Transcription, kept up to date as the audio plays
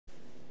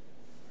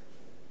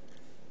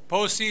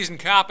Postseason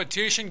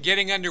competition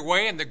getting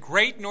underway in the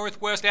Great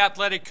Northwest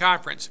Athletic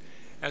Conference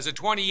as the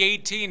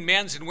 2018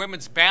 men's and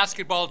women's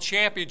basketball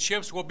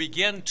championships will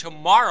begin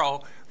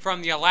tomorrow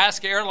from the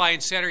Alaska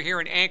Airlines Center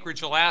here in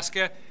Anchorage,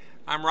 Alaska.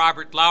 I'm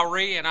Robert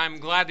Lowery, and I'm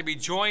glad to be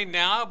joined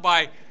now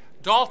by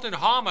Daulton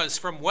Hommes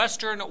from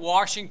Western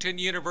Washington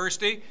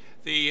University,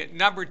 the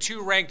number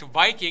 2 ranked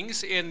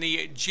Vikings in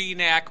the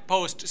GNAC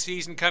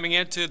postseason coming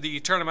into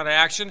the tournament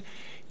action.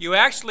 You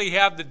actually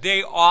have the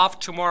day off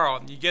tomorrow.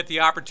 You get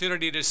the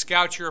opportunity to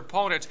scout your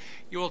opponents.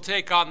 You will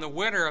take on the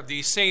winner of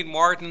the St.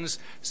 Martin's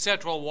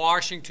Central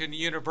Washington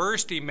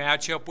University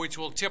matchup, which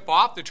will tip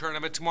off the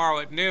tournament tomorrow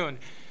at noon.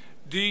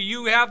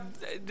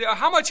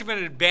 How much of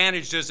an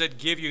advantage does it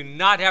give you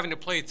not having to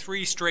play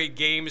 3 straight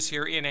games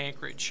here in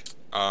Anchorage?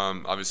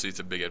 Obviously, it's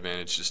a big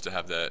advantage just to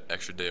have that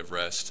extra day of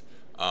rest.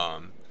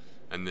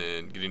 And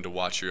then getting to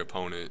watch your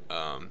opponent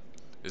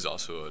is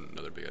also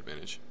another big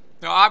advantage.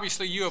 Now,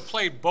 obviously, you have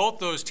played both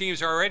those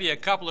teams already a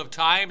couple of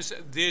times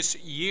this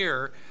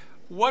year.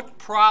 What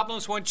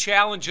problems, what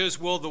challenges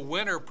will the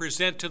winner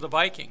present to the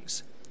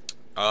Vikings?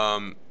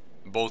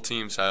 Both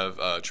teams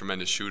have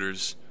tremendous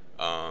shooters,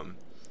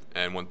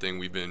 and one thing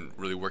we've been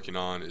really working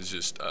on is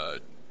just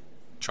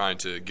trying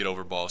to get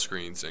over ball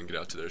screens and get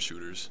out to their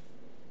shooters.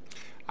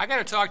 I got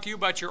to talk to you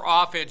about your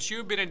offense.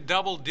 You've been in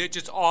double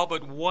digits all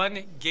but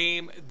one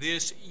game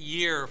this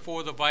year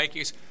for the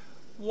Vikings.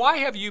 Why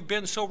have you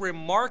been so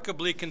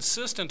remarkably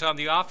consistent on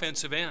the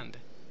offensive end?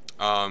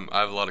 I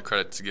have a lot of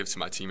credit to give to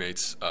my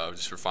teammates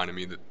just for finding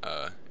me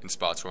in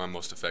spots where I'm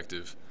most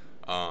effective,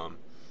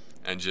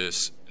 and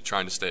just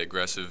trying to stay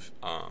aggressive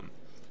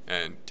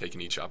and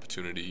taking each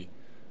opportunity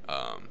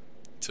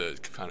to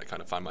kind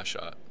of find my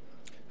shot.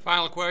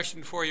 Final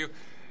question for you.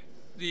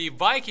 The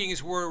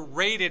Vikings were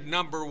rated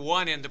number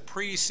 1 in the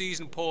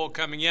preseason poll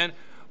coming in.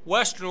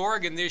 Western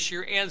Oregon this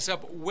year ends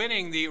up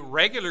winning the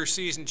regular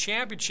season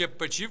championship,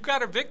 but you've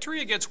got a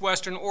victory against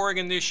Western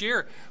Oregon this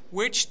year.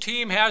 Which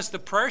team has the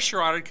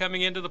pressure on it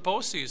coming into the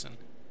postseason?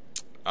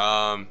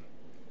 I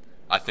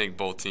think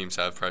both teams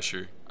have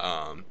pressure.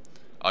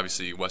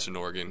 Obviously, Western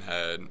Oregon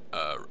had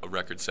a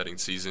record-setting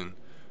season,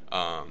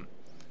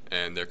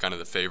 and they're kind of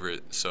the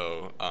favorite,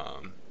 so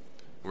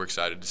we're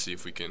excited to see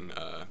if we can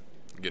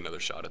get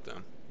another shot at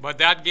them. But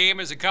that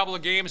game is a couple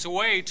of games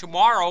away.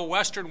 Tomorrow,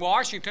 Western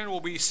Washington will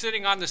be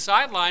sitting on the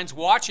sidelines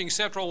watching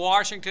Central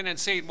Washington and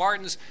St.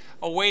 Martin's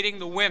awaiting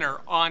the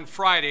winner on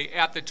Friday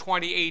at the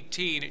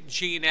 2018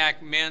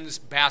 GNAC Men's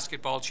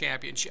Basketball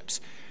Championships.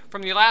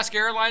 From the Alaska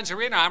Airlines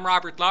Arena, I'm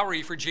Robert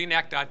Lowery for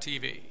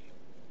GNAC.TV.